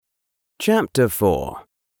Chapter 4.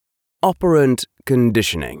 Operant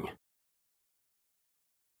Conditioning.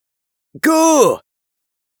 Go!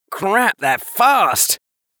 Crap, they're fast!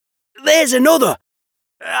 There's another!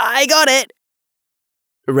 I got it!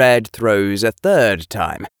 Red throws a third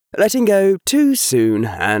time, letting go too soon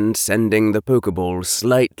and sending the Pokeball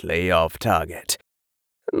slightly off target.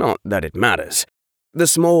 Not that it matters. The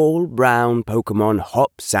small, brown Pokemon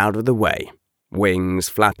hops out of the way, wings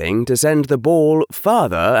flapping to send the ball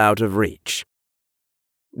farther out of reach.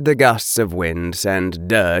 The gusts of wind send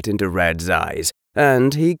dirt into Red's eyes,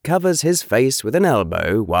 and he covers his face with an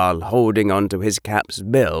elbow while holding onto his cap's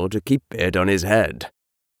bill to keep it on his head.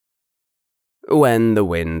 When the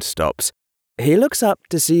wind stops, he looks up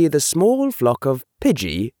to see the small flock of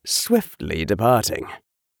Pidgey swiftly departing.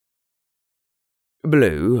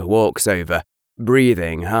 Blue walks over,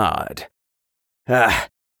 breathing hard.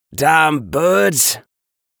 Damn birds!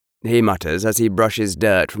 He mutters as he brushes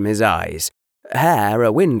dirt from his eyes, hair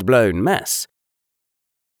a wind-blown mess.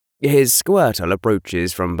 His Squirtle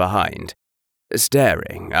approaches from behind,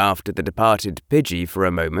 staring after the departed Pidgey for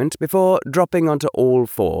a moment before dropping onto all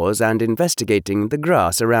fours and investigating the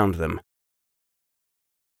grass around them.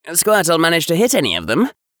 Squirtle managed to hit any of them?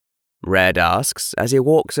 Red asks as he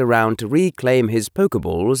walks around to reclaim his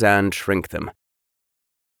Pokeballs and shrink them.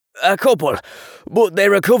 A couple, but they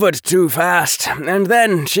recovered too fast, and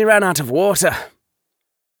then she ran out of water.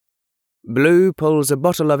 Blue pulls a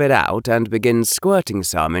bottle of it out and begins squirting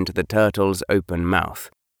some into the turtle's open mouth.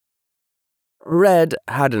 Red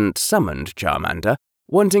hadn't summoned Charmander,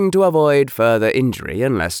 wanting to avoid further injury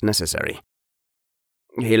unless necessary.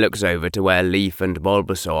 He looks over to where Leaf and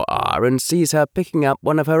Bulbasaur are and sees her picking up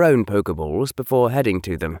one of her own Pokeballs before heading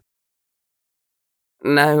to them.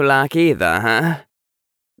 No luck either, huh?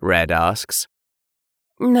 Red asks.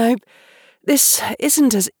 Nope, this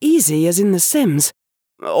isn't as easy as in The Sims.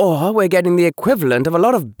 Or we're getting the equivalent of a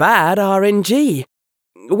lot of bad RNG.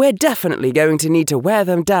 We're definitely going to need to wear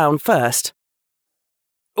them down first.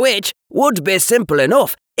 Which would be simple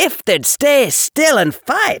enough if they'd stay still and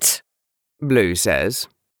fight, Blue says.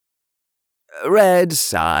 Red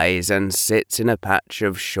sighs and sits in a patch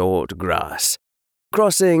of short grass,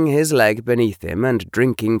 crossing his leg beneath him and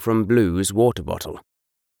drinking from Blue's water bottle.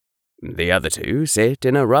 The other two sit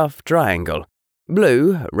in a rough triangle,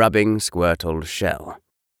 Blue rubbing Squirtle's shell.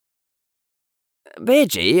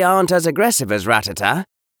 Pidgey aren't as aggressive as Rattata,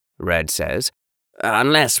 Red says.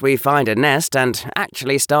 Unless we find a nest and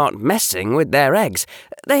actually start messing with their eggs.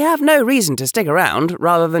 They have no reason to stick around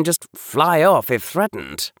rather than just fly off if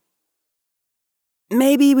threatened.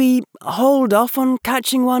 Maybe we hold off on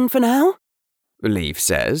catching one for now? Leaf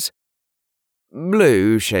says.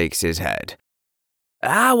 Blue shakes his head.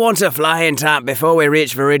 I want a flying tap before we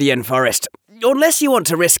reach Viridian Forest, unless you want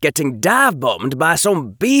to risk getting dive-bombed by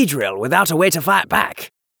some Beedrill without a way to fight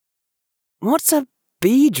back. What's a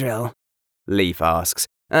Beedrill? Leaf asks,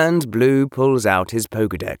 and Blue pulls out his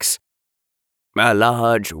Pokédex. A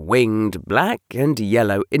large, winged black and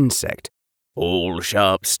yellow insect, all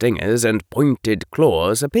sharp stingers and pointed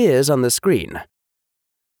claws, appears on the screen.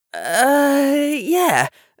 Yeah,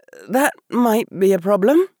 that might be a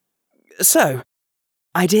problem. So,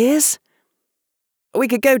 ideas? We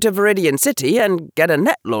could go to Viridian City and get a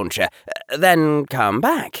net launcher, then come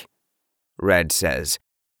back, Red says.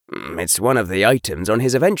 It's one of the items on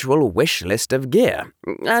his eventual wish list of gear,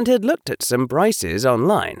 and he'd looked at some prices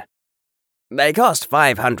online. They cost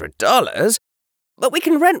 $500, but we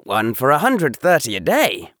can rent one for $130 a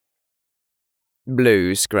day.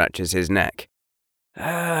 Blue scratches his neck.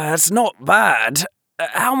 That's not bad.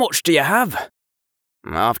 How much do you have?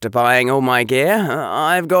 After buying all my gear,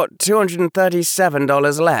 I've got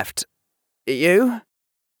 $237 left. You?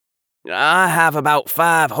 I have about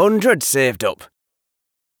 $500 saved up.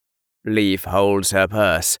 Leaf holds her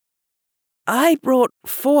purse. I brought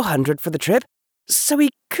 $400 for the trip, so we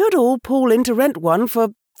could all pool in to rent one for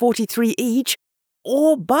 $43 each,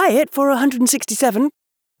 or buy it for $167,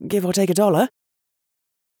 give or take $1.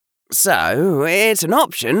 So, it's an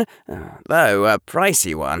option, though a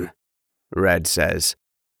pricey one, Red says.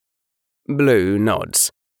 Blue nods.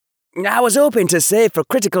 I was hoping to save for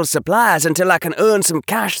critical supplies until I can earn some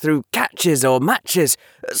cash through catches or matches,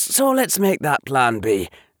 so let's make that plan B.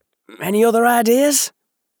 Any other ideas?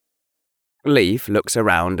 Leaf looks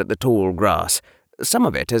around at the tall grass, some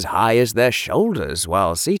of it as high as their shoulders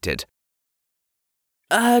while seated.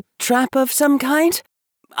 A trap of some kind?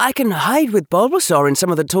 I can hide with Bulbasaur in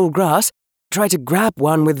some of the tall grass, try to grab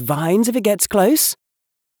one with vines if it gets close.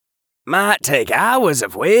 Might take hours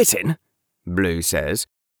of waiting, Blue says.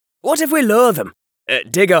 What if we lure them?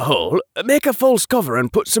 Dig a hole, make a false cover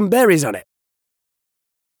and put some berries on it.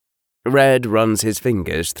 Red runs his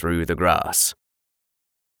fingers through the grass.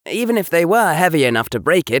 Even if they were heavy enough to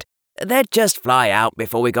break it, they'd just fly out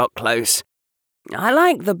before we got close. I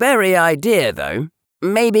like the berry idea, though.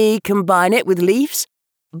 Maybe combine it with leaves?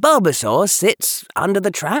 Bulbasaur sits under the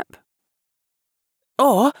trap.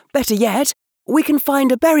 Or, better yet, we can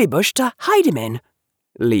find a berry bush to hide him in,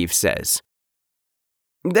 Leaf says.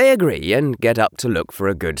 They agree and get up to look for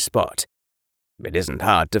a good spot. It isn't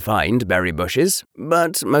hard to find berry bushes,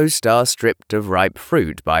 but most are stripped of ripe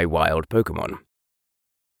fruit by wild Pokémon.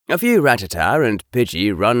 A few Rattata and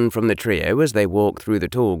Pidgey run from the trio as they walk through the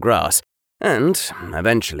tall grass, and,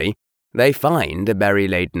 eventually, they find a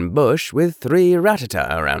berry-laden bush with 3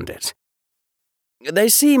 Rattata around it. They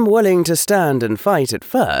seem willing to stand and fight at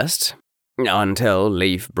first, until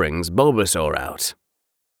Leaf brings Bulbasaur out.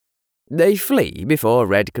 They flee before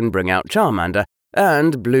Red can bring out Charmander,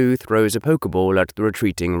 and Blue throws a Pokeball at the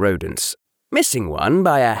retreating rodents, missing one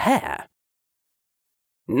by a hair.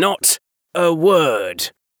 Not a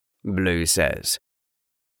word, Blue says.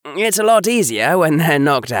 It's a lot easier when they're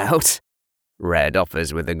knocked out, Red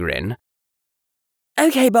offers with a grin.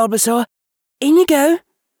 Okay, Bulbasaur, in you go.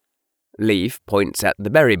 Leaf points at the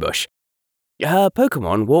berry bush. Her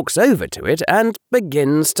Pokémon walks over to it and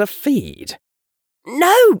begins to feed.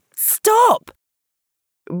 No, stop!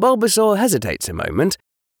 Bulbasaur hesitates a moment,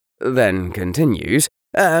 then continues,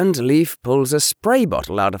 and Leaf pulls a spray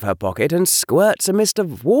bottle out of her pocket and squirts a mist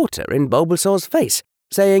of water in Bulbasaur's face,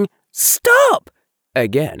 saying, "Stop!"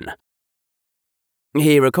 again.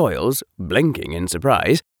 He recoils, blinking in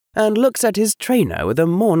surprise, and looks at his trainer with a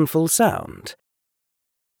mournful sound.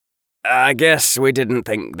 I guess we didn't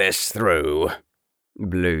think this through,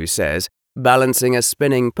 Blue says, balancing a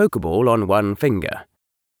spinning Pokeball on one finger.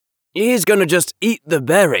 He's gonna just eat the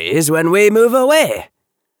berries when we move away.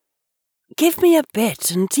 Give me a bit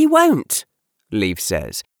and he won't, Leaf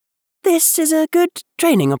says. This is a good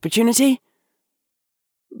training opportunity.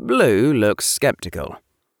 Blue looks skeptical.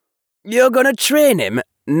 You're gonna train him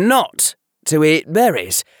not to eat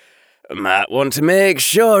berries. Might want to make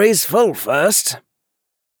sure he's full first.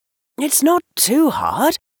 It's not too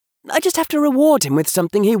hard. I just have to reward him with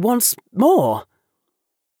something he wants more.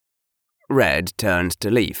 Red turned to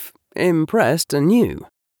Leaf, impressed anew.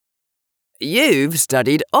 You've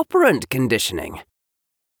studied operant conditioning.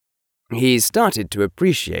 He started to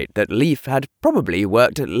appreciate that Leaf had probably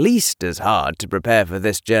worked at least as hard to prepare for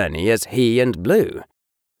this journey as he and Blue.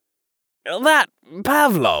 That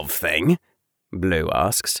Pavlov thing? Blue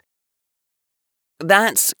asks.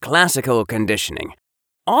 That's classical conditioning.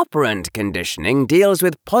 Operant conditioning deals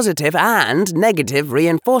with positive and negative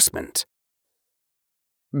reinforcement.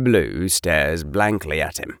 Blue stares blankly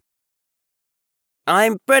at him.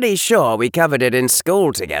 I'm pretty sure we covered it in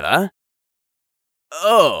school together.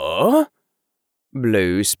 Oh?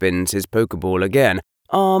 Blue spins his Pokeball again,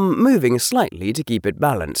 arm moving slightly to keep it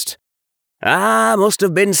balanced. I must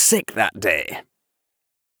have been sick that day.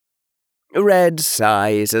 Red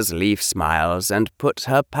sighs as Leaf smiles and puts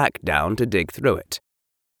her pack down to dig through it.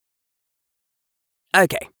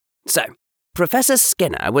 Okay, so Professor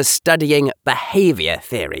Skinner was studying behavior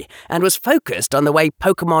theory and was focused on the way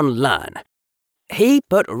Pokémon learn. He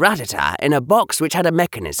put Rattata in a box which had a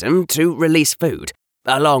mechanism to release food,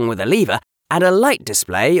 along with a lever and a light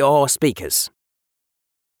display or speakers.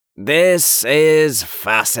 This is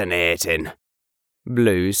fascinating,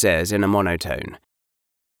 Blue says in a monotone.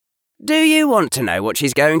 Do you want to know what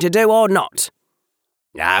she's going to do or not?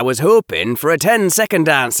 I was hoping for a 10-second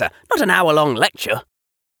answer, not an hour-long lecture.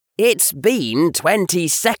 It's been 20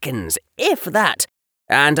 seconds, if that,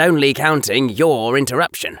 and only counting your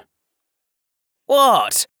interruption.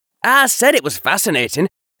 What? I said it was fascinating,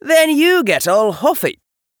 then you get all huffy.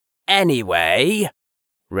 Anyway,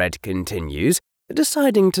 Red continues,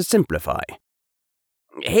 deciding to simplify.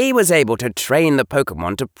 He was able to train the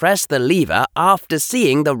Pokémon to press the lever after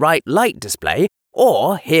seeing the right light display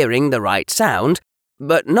or hearing the right sound,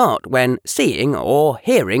 but not when seeing or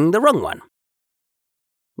hearing the wrong one.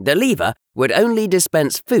 The lever would only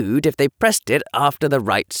dispense food if they pressed it after the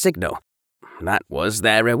right signal. That was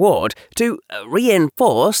their reward, to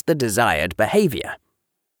reinforce the desired behavior.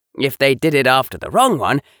 If they did it after the wrong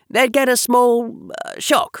one, they'd get a small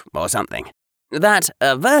shock or something. That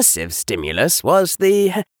aversive stimulus was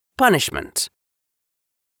the punishment.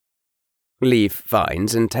 Leaf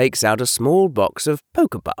finds and takes out a small box of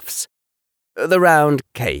Pokepuffs. The round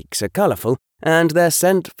cakes are colourful, and their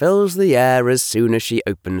scent fills the air as soon as she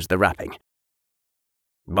opens the wrapping.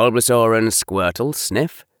 Bulbasaur and Squirtle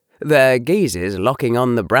sniff, their gazes locking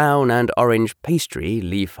on the brown and orange pastry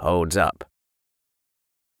Leaf holds up.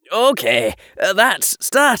 Okay, that's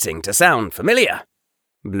starting to sound familiar.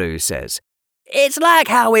 Blue says. It's like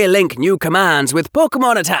how we link new commands with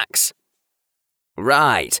Pokémon attacks.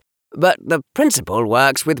 Right, but the principle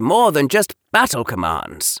works with more than just battle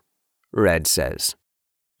commands, Red says.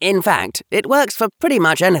 In fact, it works for pretty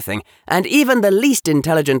much anything, and even the least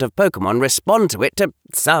intelligent of Pokémon respond to it to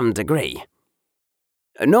some degree.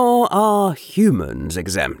 Nor are humans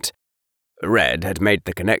exempt. Red had made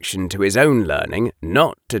the connection to his own learning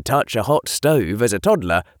not to touch a hot stove as a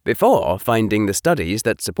toddler before finding the studies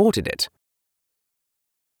that supported it.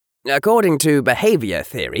 According to behavior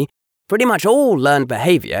theory, pretty much all learned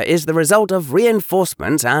behavior is the result of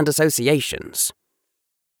reinforcements and associations.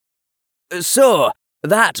 So,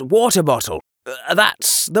 that water bottle,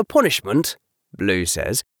 that's the punishment, Blue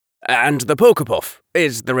says, and the Pokepuff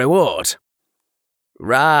is the reward.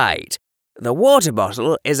 Right. The water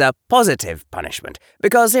bottle is a positive punishment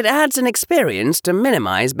because it adds an experience to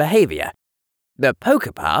minimize behavior. The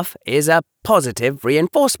Pokepuff is a positive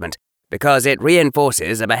reinforcement because it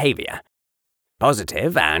reinforces a behavior.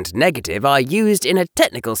 Positive and negative are used in a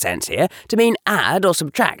technical sense here to mean add or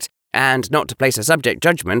subtract, and not to place a subject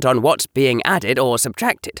judgment on what's being added or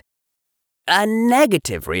subtracted. A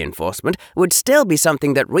negative reinforcement would still be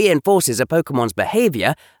something that reinforces a Pokemon's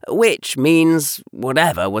behavior, which means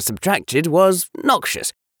whatever was subtracted was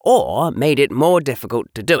noxious, or made it more difficult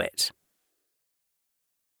to do it.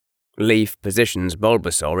 Leaf positions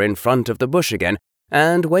Bulbasaur in front of the bush again,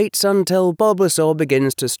 and waits until Bulbasaur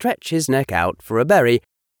begins to stretch his neck out for a berry,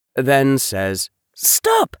 then says,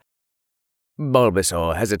 "Stop!"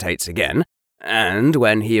 Bulbasaur hesitates again, and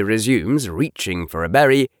when he resumes reaching for a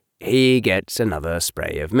berry, he gets another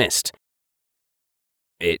spray of mist.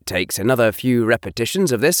 It takes another few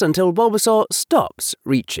repetitions of this until Bulbasaur stops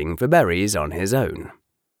reaching for berries on his own.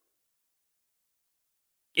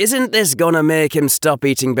 "Isn't this gonna make him stop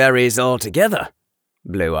eating berries altogether?"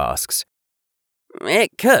 Blue asks.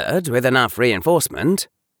 It could, with enough reinforcement,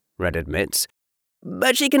 Red admits,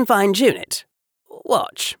 but she can fine-tune it.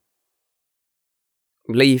 Watch.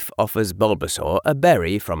 Leaf offers Bulbasaur a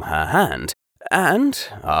berry from her hand, and,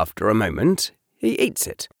 after a moment, he eats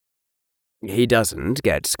it. He doesn't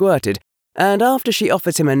get squirted, and after she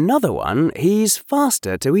offers him another one, he's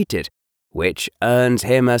faster to eat it, which earns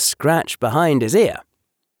him a scratch behind his ear.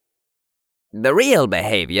 The real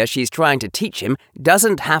behavior she's trying to teach him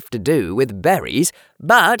doesn't have to do with berries,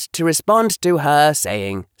 but to respond to her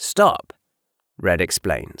saying stop, Red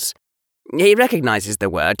explains. He recognizes the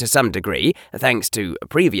word to some degree, thanks to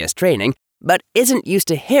previous training, but isn't used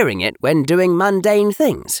to hearing it when doing mundane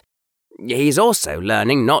things. He's also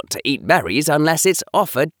learning not to eat berries unless it's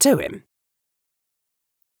offered to him.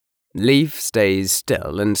 Leaf stays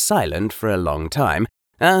still and silent for a long time,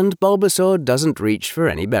 and Bulbasaur doesn't reach for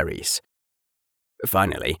any berries.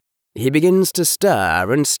 Finally, he begins to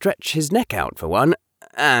stir and stretch his neck out for one,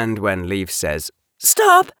 and when Leaf says,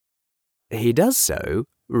 "Stop!" he does so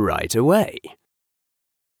right away.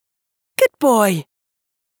 "Good boy!"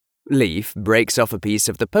 Leaf breaks off a piece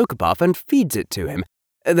of the Pokepuff and feeds it to him,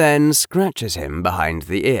 then scratches him behind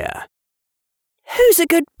the ear. "Who's a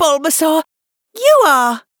good Bulbasaur? You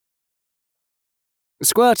are!"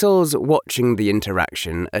 Squirtle's watching the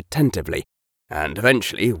interaction attentively, and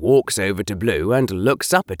eventually walks over to Blue and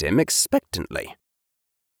looks up at him expectantly.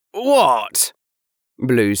 "What?"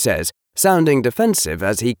 Blue says, sounding defensive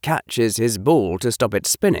as he catches his ball to stop it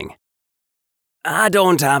spinning. "I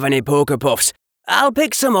don't have any Pokepuffs. I'll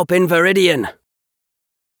pick some up in Viridian."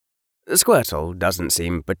 Squirtle doesn't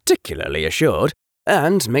seem particularly assured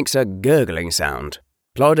and makes a gurgling sound,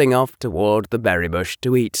 plodding off toward the berry bush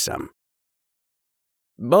to eat some.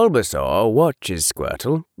 Bulbasaur watches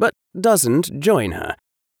Squirtle, but doesn't join her,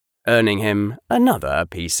 earning him another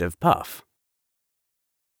piece of puff.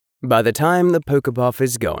 By the time the Pokepuff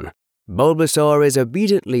is gone, Bulbasaur is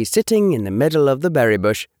obediently sitting in the middle of the berry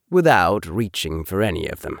bush without reaching for any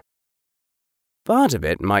of them. Part of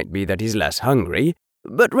it might be that he's less hungry,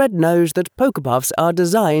 but Red knows that Pokepuffs are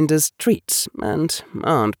designed as treats and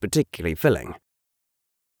aren't particularly filling.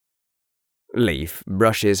 Leaf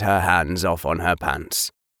brushes her hands off on her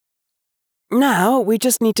pants. "Now we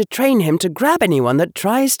just need to train him to grab anyone that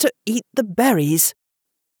tries to eat the berries."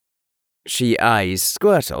 She eyes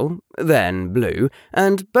Squirtle, then Blue,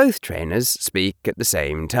 and both trainers speak at the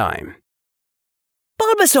same time.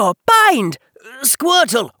 "Bulbasaur, bind!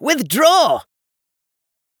 Squirtle, withdraw!"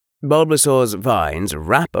 Bulbasaur's vines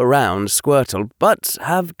wrap around Squirtle but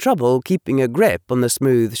have trouble keeping a grip on the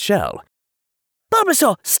smooth shell.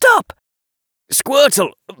 "Bulbasaur, stop!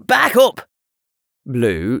 Squirtle, back up!"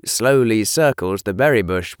 Blue slowly circles the berry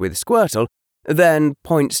bush with Squirtle, then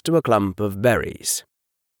points to a clump of berries.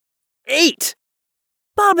 "Eat!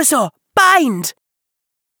 Bulbasaur, bind!"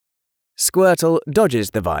 Squirtle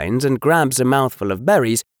dodges the vines and grabs a mouthful of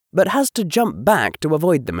berries, but has to jump back to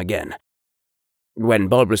avoid them again. When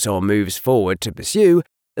Bulbasaur moves forward to pursue,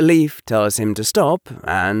 Leaf tells him to stop,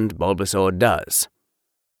 and Bulbasaur does.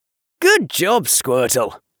 Good job,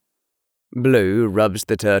 Squirtle! Blue rubs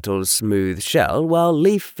the turtle's smooth shell while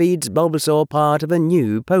Leaf feeds Bulbasaur part of a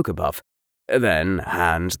new Pokepuff, then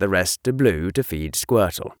hands the rest to Blue to feed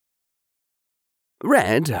Squirtle.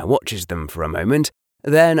 Red watches them for a moment,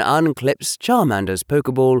 then unclips Charmander's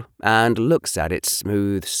Pokeball and looks at its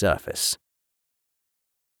smooth surface.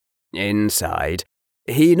 Inside,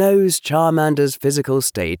 he knows Charmander's physical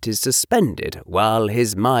state is suspended while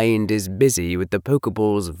his mind is busy with the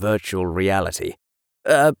Pokeball's virtual reality,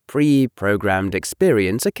 a pre-programmed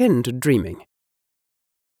experience akin to dreaming.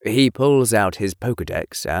 He pulls out his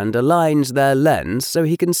Pokedex and aligns their lens so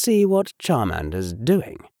he can see what Charmander's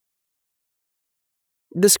doing.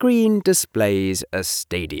 The screen displays a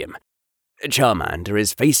stadium. Charmander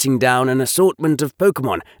is facing down an assortment of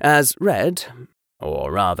Pokémon as Red,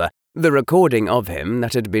 or rather, the recording of him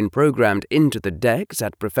that had been programmed into the Dex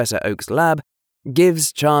at Professor Oak's lab,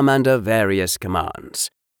 gives Charmander various commands.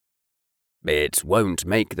 It won't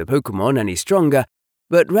make the Pokémon any stronger,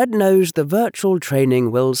 but Red knows the virtual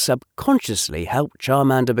training will subconsciously help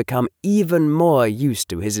Charmander become even more used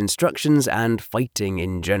to his instructions and fighting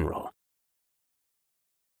in general.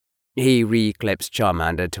 He reclips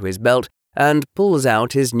Charmander to his belt and pulls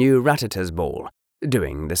out his new Rattata's ball,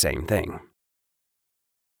 doing the same thing.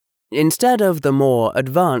 Instead of the more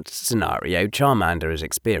advanced scenario Charmander is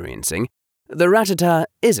experiencing, the Rattata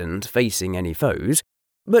isn't facing any foes,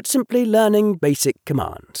 but simply learning basic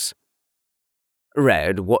commands.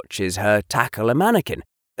 Red watches her tackle a mannequin,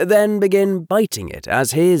 then begin biting it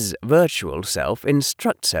as his virtual self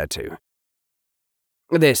instructs her to.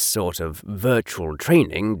 This sort of virtual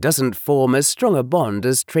training doesn't form as strong a bond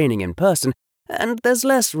as training in person, and there's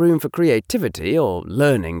less room for creativity or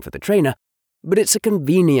learning for the trainer, but it's a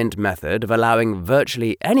convenient method of allowing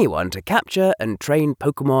virtually anyone to capture and train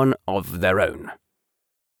Pokémon of their own.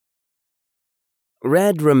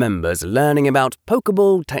 Red remembers learning about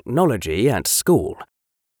Pokeball technology at school.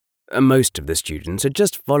 Most of the students had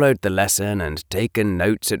just followed the lesson and taken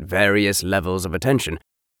notes at various levels of attention,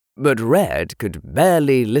 but Red could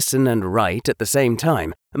barely listen and write at the same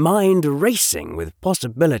time, mind racing with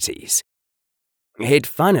possibilities. He'd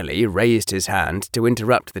finally raised his hand to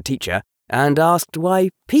interrupt the teacher and asked why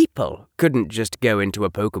people couldn't just go into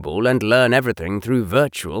a Pokeball and learn everything through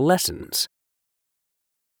virtual lessons.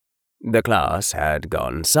 The class had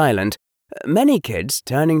gone silent, many kids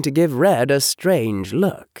turning to give Red a strange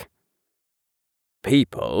look.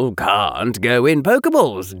 "People can't go in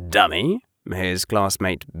Pokeballs, dummy," his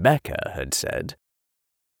classmate Becca had said.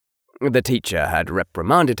 The teacher had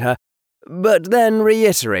reprimanded her, but then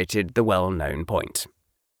reiterated the well-known point.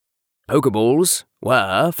 Pokeballs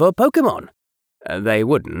were for Pokémon. They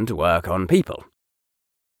wouldn't work on people.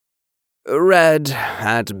 Red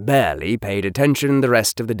had barely paid attention the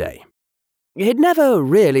rest of the day. He'd never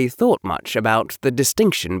really thought much about the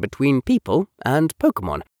distinction between people and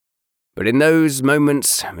Pokémon, but in those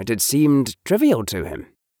moments it had seemed trivial to him.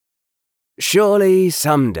 Surely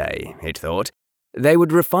someday, he'd thought, they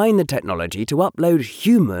would refine the technology to upload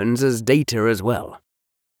humans as data as well.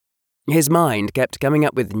 His mind kept coming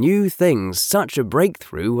up with new things such a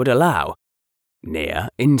breakthrough would allow.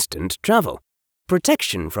 Near-instant travel,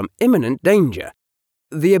 protection from imminent danger,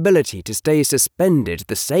 the ability to stay suspended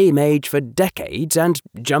the same age for decades and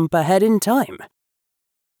jump ahead in time.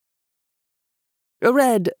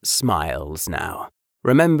 Red smiles now,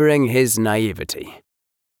 remembering his naivety.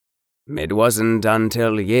 It wasn't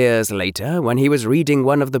until years later, when he was reading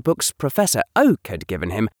one of the books Professor Oak had given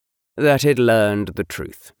him, that he'd learned the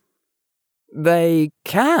truth. They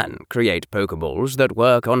can create Pokeballs that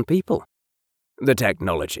work on people. The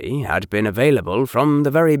technology had been available from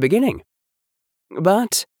the very beginning.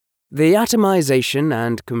 But the atomization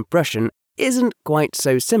and compression isn't quite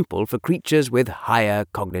so simple for creatures with higher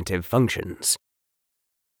cognitive functions.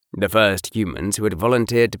 The first humans who had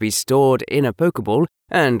volunteered to be stored in a Pokeball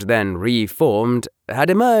and then reformed had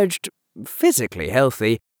emerged physically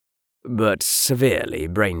healthy, but severely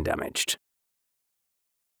brain damaged.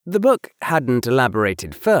 The book hadn't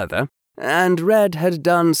elaborated further, and Red had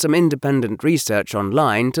done some independent research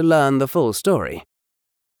online to learn the full story.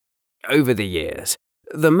 Over the years,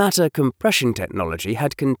 the matter compression technology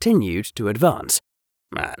had continued to advance,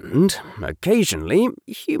 and occasionally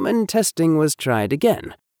human testing was tried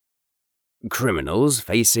again. Criminals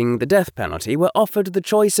facing the death penalty were offered the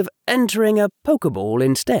choice of entering a Pokeball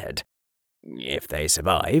instead. If they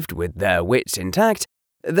survived with their wits intact,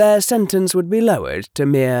 their sentence would be lowered to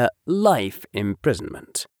mere life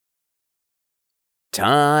imprisonment.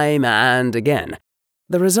 Time and again,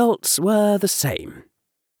 the results were the same.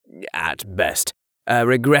 At best, a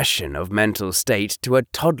regression of mental state to a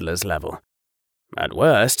toddler's level. At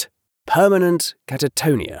worst, permanent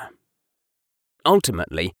catatonia.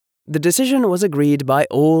 Ultimately, the decision was agreed by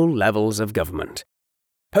all levels of government.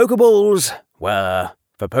 Pokeballs were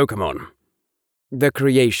for Pokemon. The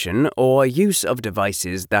creation or use of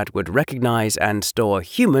devices that would recognize and store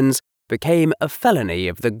humans became a felony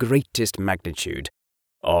of the greatest magnitude,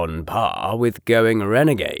 on par with going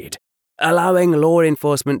renegade, allowing law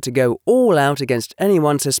enforcement to go all out against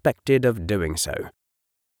anyone suspected of doing so.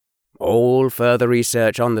 All further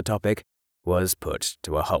research on the topic was put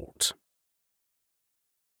to a halt.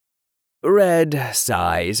 Red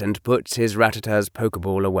sighs and puts his Rattata's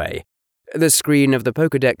Pokeball away, the screen of the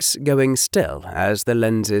Pokedex going still as the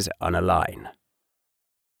lenses unalign.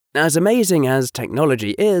 As amazing as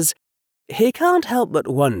technology is, he can't help but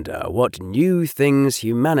wonder what new things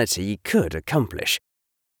humanity could accomplish,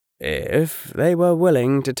 if they were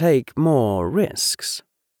willing to take more risks.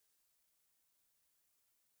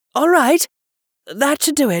 "All right, that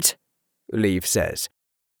should do it," Leaf says.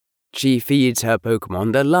 She feeds her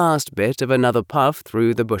Pokemon the last bit of another puff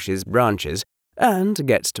through the bush's branches and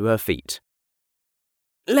gets to her feet.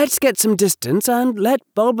 "Let's get some distance and let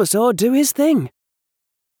Bulbasaur do his thing."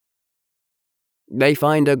 They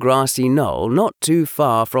find a grassy knoll not too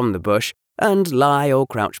far from the bush and lie or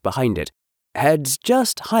crouch behind it, heads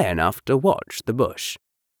just high enough to watch the bush.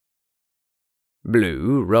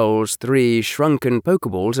 Blue rolls 3 shrunken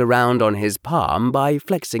Pokeballs around on his palm by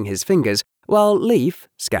flexing his fingers, while Leaf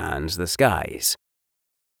scans the skies.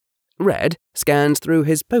 Red scans through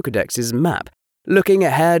his Pokedex's map, looking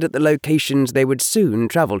ahead at the locations they would soon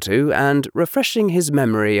travel to and refreshing his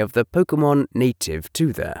memory of the Pokemon native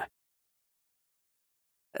to there.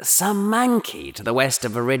 Some Mankey to the west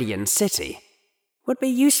of Viridian City. Would be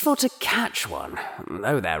useful to catch one,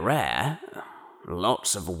 though they're rare.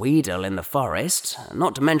 Lots of Weedle in the forest,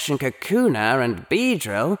 not to mention Kakuna and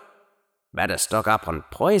Beedrill. Better stock up on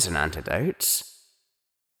poison antidotes.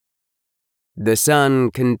 The sun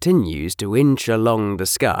continues to inch along the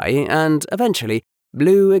sky, and eventually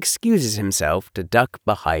Blue excuses himself to duck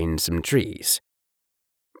behind some trees.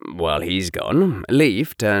 While he's gone,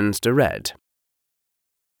 Leaf turns to Red.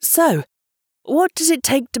 "So, what does it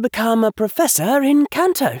take to become a professor in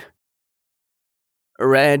Kanto?"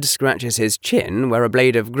 Red scratches his chin where a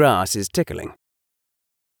blade of grass is tickling.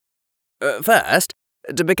 First,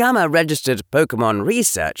 to become a registered Pokemon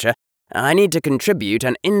researcher, I need to contribute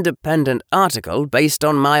an independent article based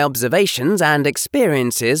on my observations and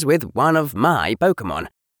experiences with one of my Pokemon.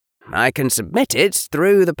 I can submit it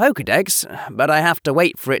through the Pokedex, but I have to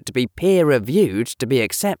wait for it to be peer-reviewed to be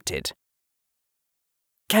accepted.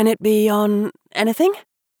 "Can it be on anything?"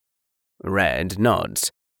 Red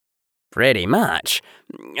nods. Pretty much.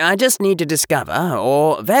 I just need to discover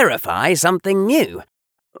or verify something new.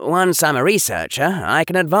 Once I'm a researcher, I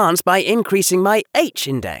can advance by increasing my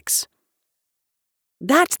H-index.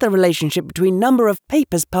 That's the relationship between number of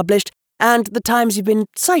papers published and the times you've been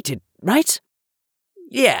cited, right?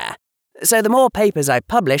 Yeah. So the more papers I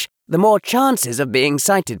publish, the more chances of being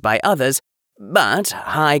cited by others, but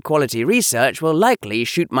high-quality research will likely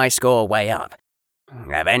shoot my score way up.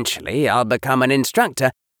 Eventually, I'll become an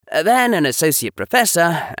instructor, then an associate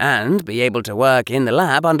professor, and be able to work in the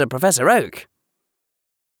lab under Professor Oak.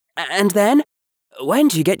 And then, when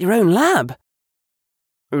do you get your own lab?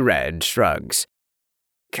 Red shrugs.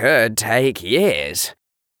 Could take years.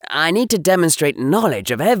 I need to demonstrate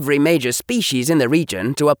knowledge of every major species in the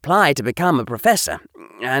region to apply to become a professor,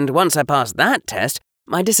 and once I pass that test,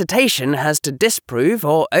 my dissertation has to disprove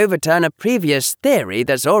or overturn a previous theory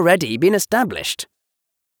that's already been established.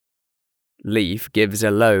 Leaf gives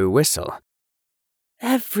a low whistle.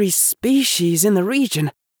 Every species in the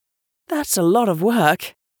region? That's a lot of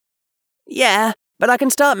work. Yeah, but I can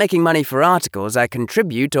start making money for articles I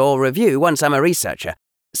contribute or review once I'm a researcher,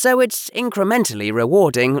 so it's incrementally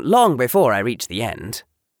rewarding long before I reach the end.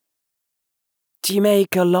 Do you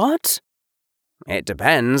make a lot? It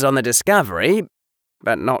depends on the discovery,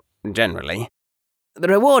 but not generally. The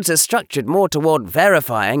rewards are structured more toward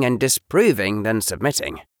verifying and disproving than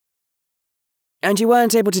submitting. And you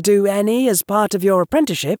weren't able to do any as part of your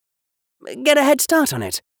apprenticeship? Get a head start on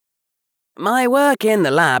it. My work in the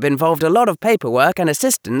lab involved a lot of paperwork and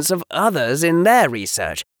assistance of others in their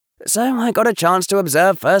research, so I got a chance to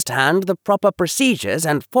observe firsthand the proper procedures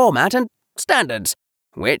and format and standards,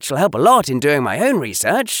 which will help a lot in doing my own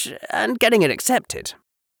research and getting it accepted.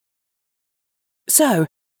 So,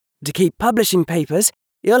 to keep publishing papers,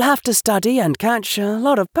 You'll have to study and catch a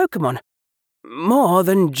lot of Pokémon. More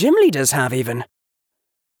than gym leaders have, even.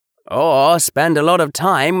 Or spend a lot of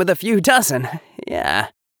time with a few dozen, yeah.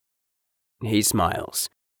 He smiles.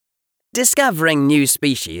 Discovering new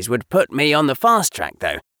species would put me on the fast track,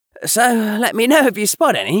 though, so let me know if you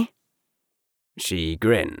spot any. She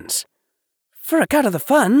grins. For a cut of the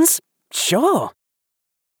funds, sure.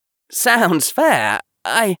 Sounds fair.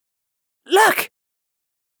 Look!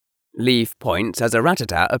 Leaf points as a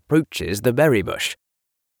Rattata approaches the berry bush.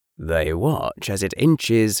 They watch as it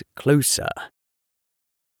inches closer.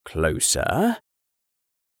 Closer.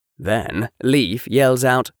 Then Leaf yells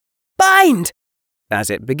out, "Bind!" as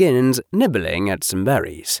it begins nibbling at some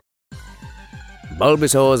berries.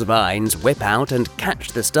 Bulbasaur's vines whip out and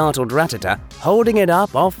catch the startled Rattata, holding it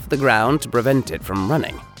up off the ground to prevent it from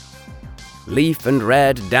running. Leaf and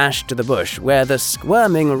Red dash to the bush where the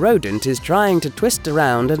squirming rodent is trying to twist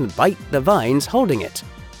around and bite the vines holding it.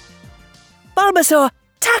 Bulbasaur,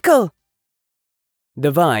 tackle!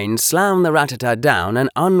 The vines slam the Rattata down and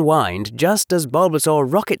unwind just as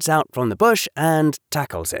Bulbasaur rockets out from the bush and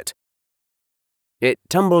tackles it. It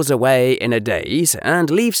tumbles away in a daze, and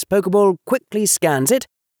Leaf's Pokeball quickly scans it,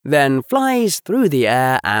 then flies through the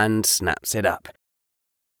air and snaps it up.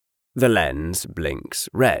 The lens blinks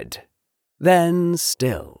red, then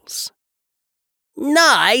stills.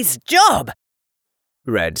 Nice job!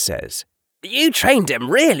 Red says. You trained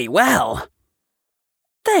him really well.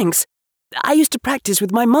 Thanks. I used to practice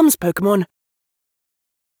with my mum's Pokémon.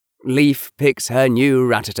 Leaf picks her new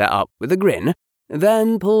Rattata up with a grin,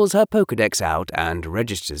 then pulls her Pokédex out and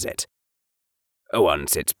registers it.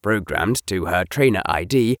 Once it's programmed to her trainer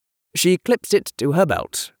ID, she clips it to her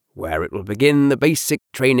belt, where it will begin the basic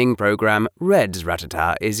training program Red's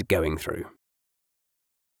Rattata is going through.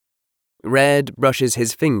 Red brushes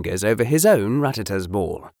his fingers over his own Rattata's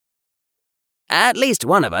ball. At least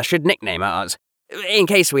one of us should nickname ours, in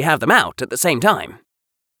case we have them out at the same time.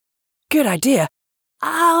 Good idea.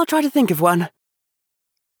 I'll try to think of one.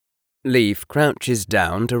 Leaf crouches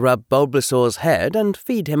down to rub Bulbasaur's head and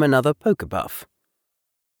feed him another Pokepuff.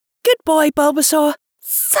 Good boy, Bulbasaur.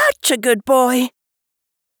 Such a good boy.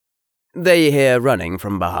 They hear running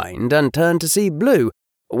from behind and turn to see Blue,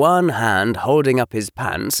 one hand holding up his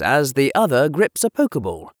pants as the other grips a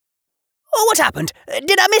Pokeball. Oh, what happened?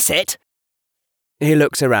 Did I miss it? He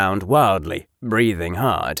looks around wildly, breathing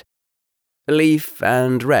hard. Leaf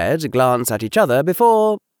and Red glance at each other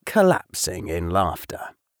before collapsing in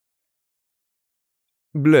laughter.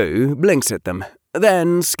 Blue blinks at them,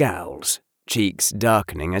 then scowls, cheeks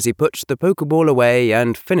darkening as he puts the Pokeball away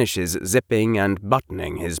and finishes zipping and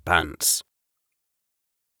buttoning his pants.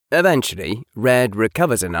 Eventually, Red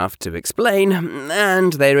recovers enough to explain,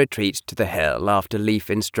 and they retreat to the hill after Leaf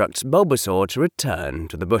instructs Bulbasaur to return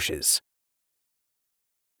to the bushes.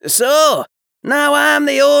 So, now I'm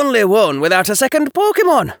the only one without a second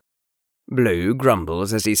Pokémon, Blue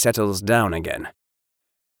grumbles as he settles down again.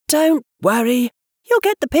 Don't worry, you'll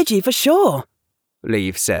get the Pidgey for sure,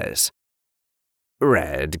 Leaf says.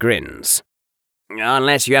 Red grins.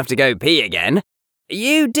 Unless you have to go pee again.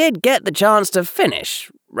 You did get the chance to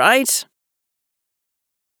finish, right?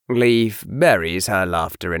 Leaf buries her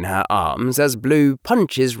laughter in her arms as Blue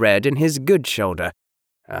punches Red in his good shoulder,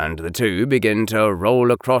 and the two begin to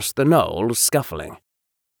roll across the knoll, scuffling.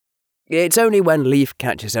 It's only when Leaf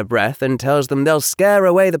catches her breath and tells them they'll scare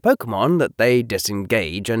away the Pokémon that they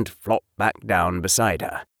disengage and flop back down beside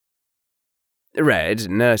her. Red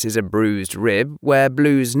nurses a bruised rib where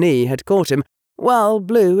Blue's knee had caught him, while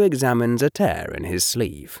Blue examines a tear in his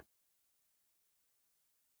sleeve.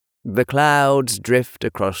 The clouds drift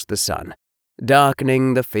across the sun,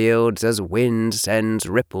 darkening the fields as wind sends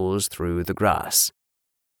ripples through the grass.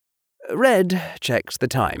 Red checks the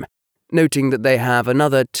time, noting that they have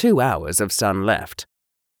another 2 hours of sun left.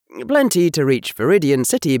 Plenty to reach Viridian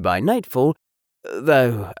City by nightfall,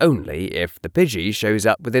 though only if the Pidgey shows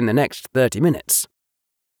up within the next 30 minutes.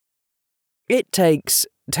 It takes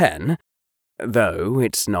 10, though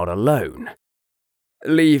it's not alone.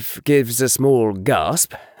 Leaf gives a small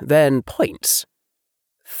gasp, then points.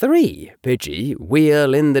 3 Pidgey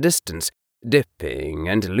wheel in the distance, dipping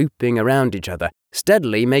and looping around each other,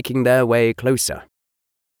 steadily making their way closer.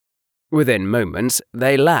 Within moments,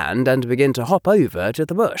 they land and begin to hop over to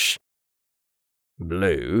the bush.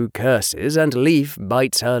 Blue curses and Leaf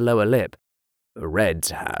bites her lower lip.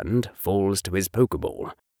 Red's hand falls to his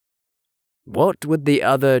Pokeball. What would the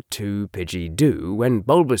other 2 Pidgey do when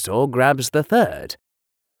Bulbasaur grabs the third?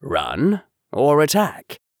 Run or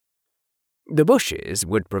attack? The bushes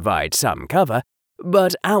would provide some cover,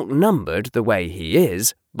 but outnumbered the way he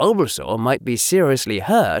is, Bulbasaur might be seriously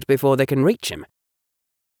hurt before they can reach him.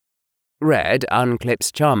 Red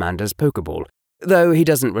unclips Charmander's Pokeball, though he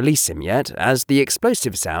doesn't release him yet, as the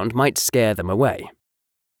explosive sound might scare them away.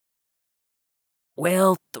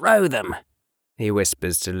 "We'll throw them," he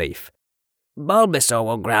whispers to Leaf. "Bulbasaur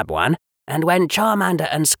will grab one, and when Charmander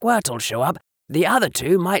and Squirtle show up, the other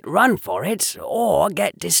two might run for it or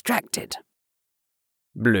get distracted."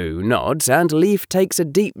 Blue nods and Leaf takes a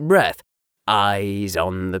deep breath, eyes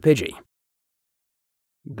on the Pidgey.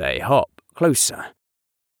 They hop closer.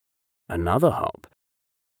 Another hop.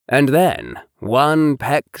 And then one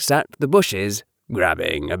pecks at the bushes,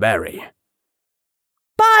 grabbing a berry.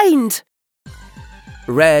 Bind!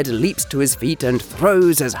 Red leaps to his feet and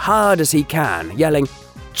throws as hard as he can, yelling,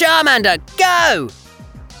 "Charmander, go!"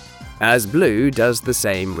 as Blue does the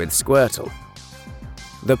same with Squirtle.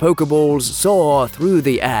 The Pokeballs soar through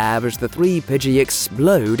the air as the three Pidgey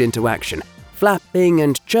explode into action, flapping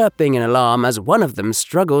and chirping in alarm as one of them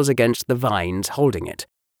struggles against the vines holding it.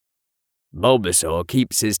 Bulbasaur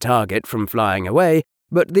keeps his target from flying away,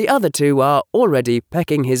 but the other two are already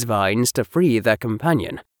pecking his vines to free their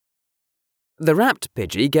companion. The wrapped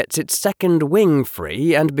Pidgey gets its second wing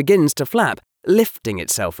free and begins to flap, lifting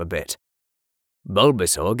itself a bit.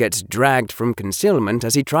 Bulbasaur gets dragged from concealment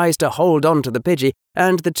as he tries to hold on to the Pidgey,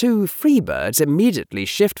 and the two free birds immediately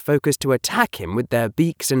shift focus to attack him with their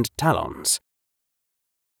beaks and talons.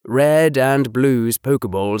 Red and Blue's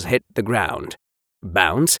Pokeballs hit the ground,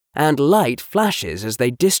 bounce, and light flashes as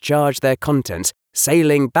they discharge their contents,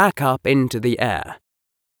 sailing back up into the air.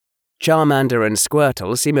 Charmander and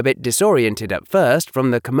Squirtle seem a bit disoriented at first from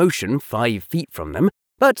the commotion 5 feet from them,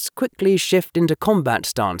 but quickly shift into combat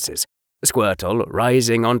stances, Squirtle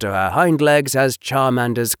rising onto her hind legs as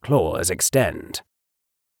Charmander's claws extend.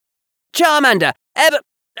 "Charmander,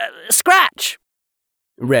 Scratch!"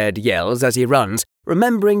 Red yells as he runs,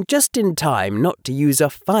 remembering just in time not to use a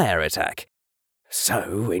fire attack.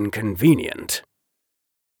 So inconvenient.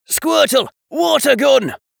 "Squirtle, water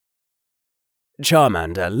gun!"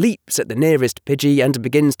 Charmander leaps at the nearest Pidgey and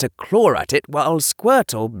begins to claw at it while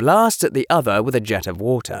Squirtle blasts at the other with a jet of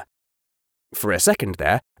water. For a second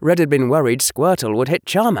there, Red had been worried Squirtle would hit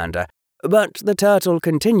Charmander, but the turtle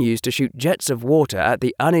continues to shoot jets of water at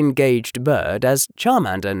the unengaged bird as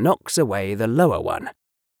Charmander knocks away the lower one.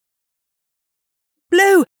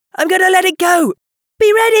 Blue, I'm going to let it go!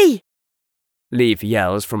 Be ready! Leaf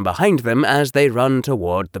yells from behind them as they run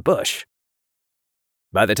toward the bush.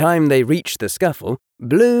 By the time they reach the scuffle,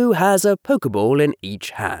 Blue has a Pokeball in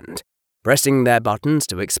each hand, pressing their buttons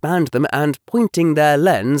to expand them and pointing their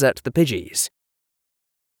lens at the Pidgeys.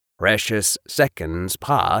 Precious seconds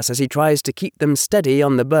pass as he tries to keep them steady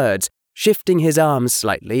on the birds, shifting his arms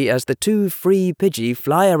slightly as the two free Pidgey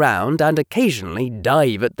fly around and occasionally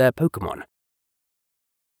dive at their Pokémon.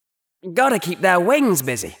 "Gotta keep their wings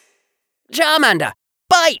busy. Charmander,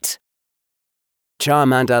 bite!"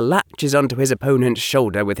 Charmander latches onto his opponent's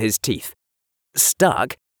shoulder with his teeth.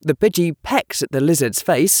 Stuck, the Pidgey pecks at the lizard's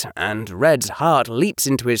face, and Red's heart leaps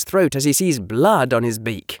into his throat as he sees blood on his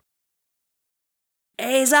beak.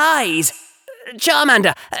 "His eyes!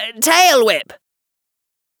 Charmander, tail whip!"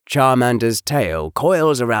 Charmander's tail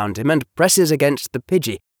coils around him and presses against the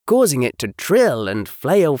Pidgey, causing it to trill and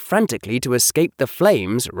flail frantically to escape the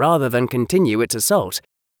flames rather than continue its assault.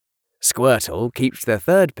 Squirtle keeps the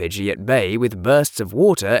third Pidgey at bay with bursts of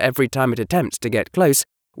water every time it attempts to get close,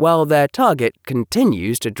 while their target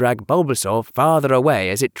continues to drag Bulbasaur farther away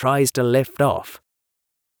as it tries to lift off.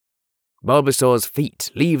 Bulbasaur's feet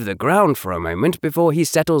leave the ground for a moment before he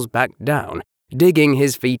settles back down, digging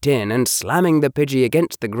his feet in and slamming the Pidgey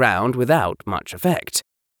against the ground without much effect.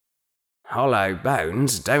 Hollow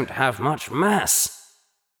bones don't have much mass.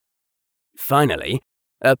 Finally,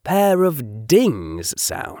 a pair of dings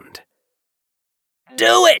sound.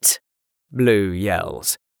 "Do it!" Blue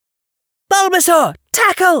yells. Bulbasaur,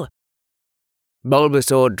 tackle!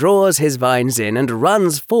 Bulbasaur draws his vines in and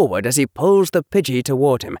runs forward as he pulls the Pidgey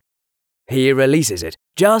toward him. He releases it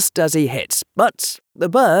just as he hits, but the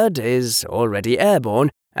bird is already airborne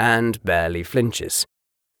and barely flinches.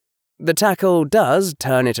 The tackle does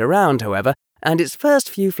turn it around, however, and its first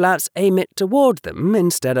few flaps aim it toward them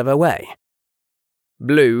instead of away.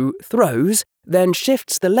 Blue throws, then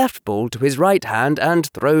shifts the left ball to his right hand and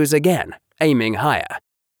throws again, aiming higher.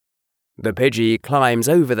 The Pidgey climbs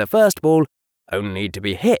over the first ball, only to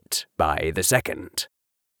be hit by the second.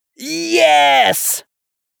 "Yes!"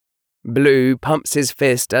 Blue pumps his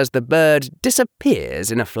fist as the bird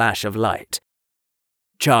disappears in a flash of light.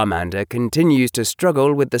 Charmander continues to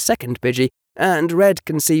struggle with the second Pidgey, and Red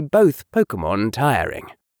can see both Pokémon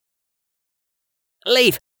tiring.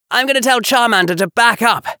 "Leaf, I'm going to tell Charmander to back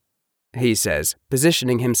up," he says,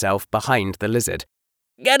 positioning himself behind the lizard.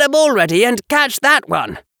 Get a ball ready and catch that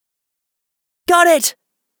one. Got it!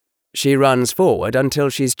 She runs forward until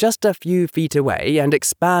she's just a few feet away and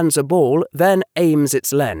expands a ball, then aims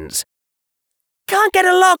its lens. Can't get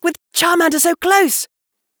a lock with Charmander so close!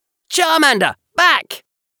 Charmander, back!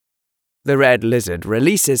 The red lizard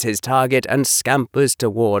releases his target and scampers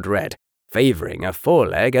toward Red, favouring a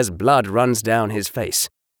foreleg as blood runs down his face.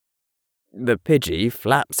 The Pidgey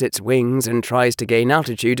flaps its wings and tries to gain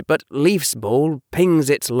altitude, but Leaf's ball pings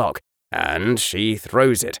its lock, and she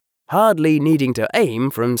throws it, hardly needing to aim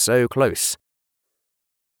from so close.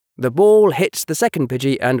 The ball hits the second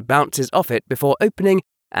Pidgey and bounces off it before opening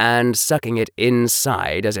and sucking it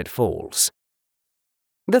inside as it falls.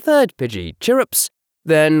 The third Pidgey chirrups,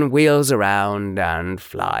 then wheels around and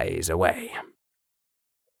flies away.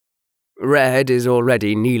 Red is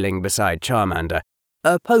already kneeling beside Charmander,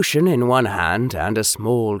 a potion in one hand and a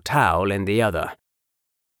small towel in the other.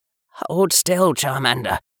 Hold still,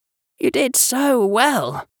 Charmander. You did so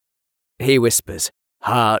well, he whispers,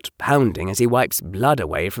 heart pounding as he wipes blood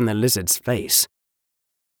away from the lizard's face.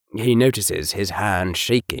 He notices his hand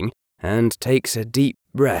shaking and takes a deep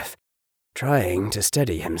breath, trying to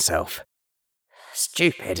steady himself.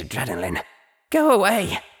 Stupid adrenaline. Go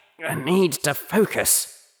away. I need to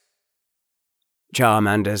focus.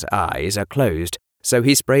 Charmander's eyes are closed, so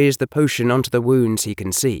he sprays the potion onto the wounds he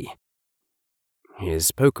can see.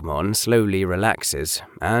 His Pokémon slowly relaxes,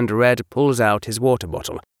 and Red pulls out his water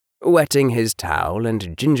bottle, wetting his towel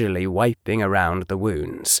and gingerly wiping around the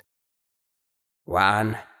wounds.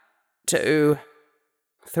 1, 2,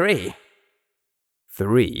 3.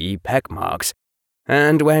 3 peck marks,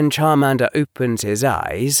 and when Charmander opens his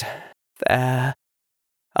eyes, they're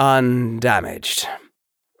undamaged.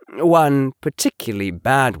 One particularly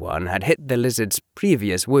bad one had hit the lizard's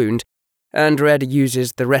previous wound, and Red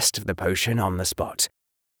uses the rest of the potion on the spot,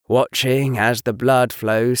 watching as the blood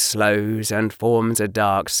flow slows and forms a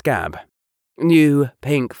dark scab, new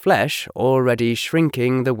pink flesh already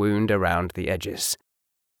shrinking the wound around the edges.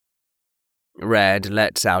 Red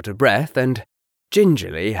lets out a breath and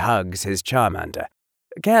gingerly hugs his Charmander,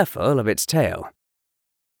 careful of its tail.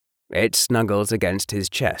 It snuggles against his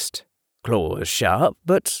chest, claws sharp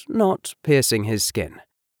but not piercing his skin.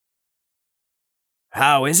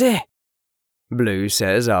 How is he? Blue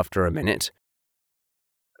says after a minute.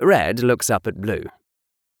 Red looks up at Blue.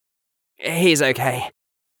 He's okay.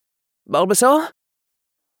 Bulbasaur?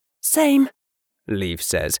 Same, Leaf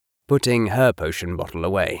says, putting her potion bottle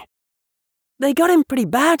away. They got him pretty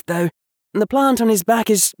bad, though, and the plant on his back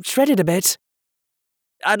is shredded a bit.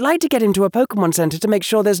 I'd like to get him to a Pokémon Center to make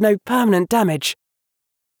sure there's no permanent damage.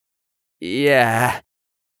 Yeah.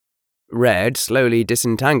 Red slowly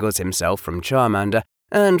disentangles himself from Charmander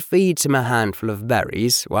and feeds him a handful of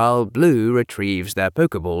berries while Blue retrieves their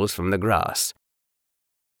Pokeballs from the grass.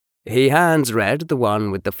 He hands Red the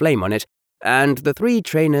one with the flame on it, and the 3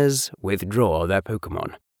 trainers withdraw their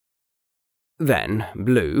Pokémon. Then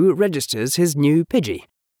Blue registers his new Pidgey.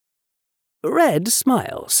 Red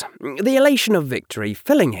smiles, the elation of victory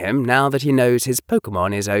filling him now that he knows his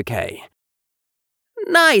Pokémon is okay.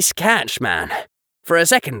 Nice catch, man. For a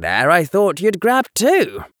second there, I thought you'd grab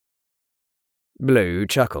 2. Blue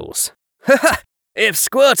chuckles. If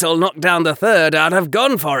Squirtle knocked down the third, I'd have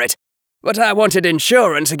gone for it. But I wanted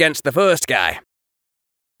insurance against the first guy.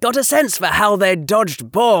 Got a sense for how they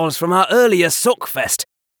dodged balls from our earlier Suckfest.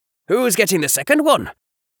 Who's getting the second one?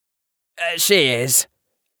 She is,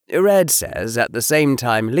 Red says at the same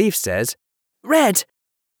time Leaf says, Red!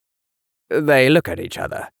 They look at each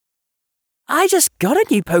other. I just got a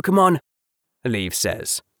new Pokémon, Leaf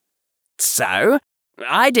says. So?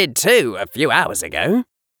 I did too, a few hours ago.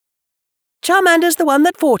 Charmander's the one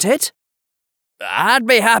that fought it. I'd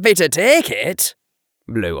be happy to take it,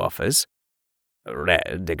 Blue offers.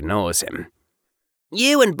 Red ignores him.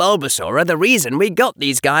 You and Bulbasaur are the reason we got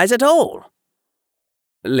these guys at all.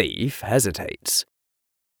 Leaf hesitates.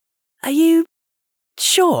 Are you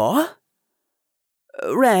sure?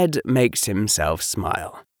 Red makes himself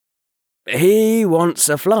smile. He wants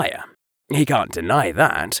a flyer. He can't deny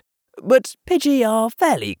that. But Pidgey are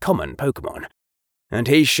fairly common Pokémon, and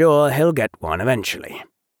he's sure he'll get one eventually.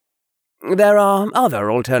 There are other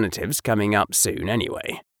alternatives coming up soon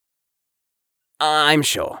anyway. I'm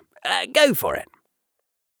sure. Go for it.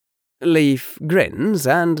 Leaf grins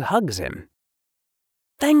and hugs him.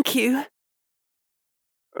 Thank you.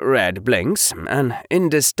 Red blinks, an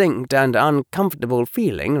indistinct and uncomfortable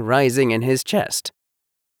feeling rising in his chest.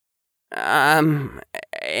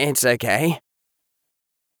 It's okay.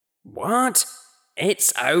 What?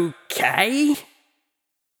 It's okay?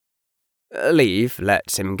 Leaf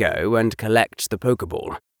lets him go and collects the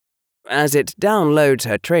Pokeball. As it downloads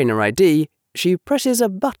her trainer ID, she presses a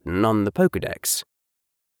button on the Pokédex.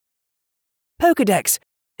 Pokédex.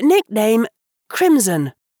 Nickname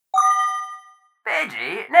Crimson.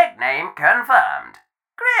 Pidgey, nickname confirmed.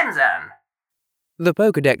 Crimson. The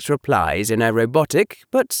Pokédex replies in a robotic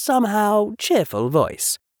but somehow cheerful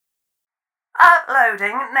voice.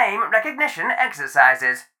 Uploading name recognition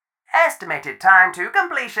exercises. Estimated time to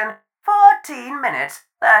completion 14 minutes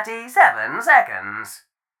 37 seconds.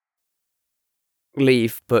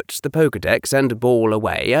 Leaf puts the Pokédex and ball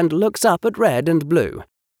away and looks up at Red and Blue.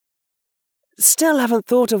 Still haven't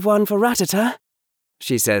thought of one for Rattata,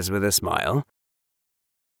 she says with a smile.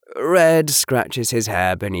 Red scratches his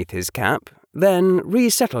hair beneath his cap, then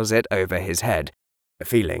resettles it over his head,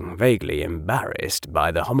 feeling vaguely embarrassed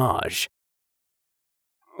by the homage.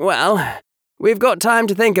 Well, we've got time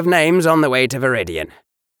to think of names on the way to Viridian.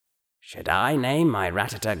 Should I name my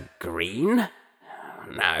Rattata Green?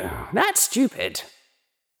 No, that's stupid.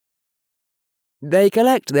 They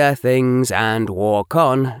collect their things and walk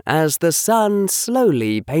on as the sun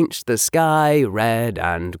slowly paints the sky red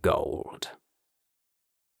and gold.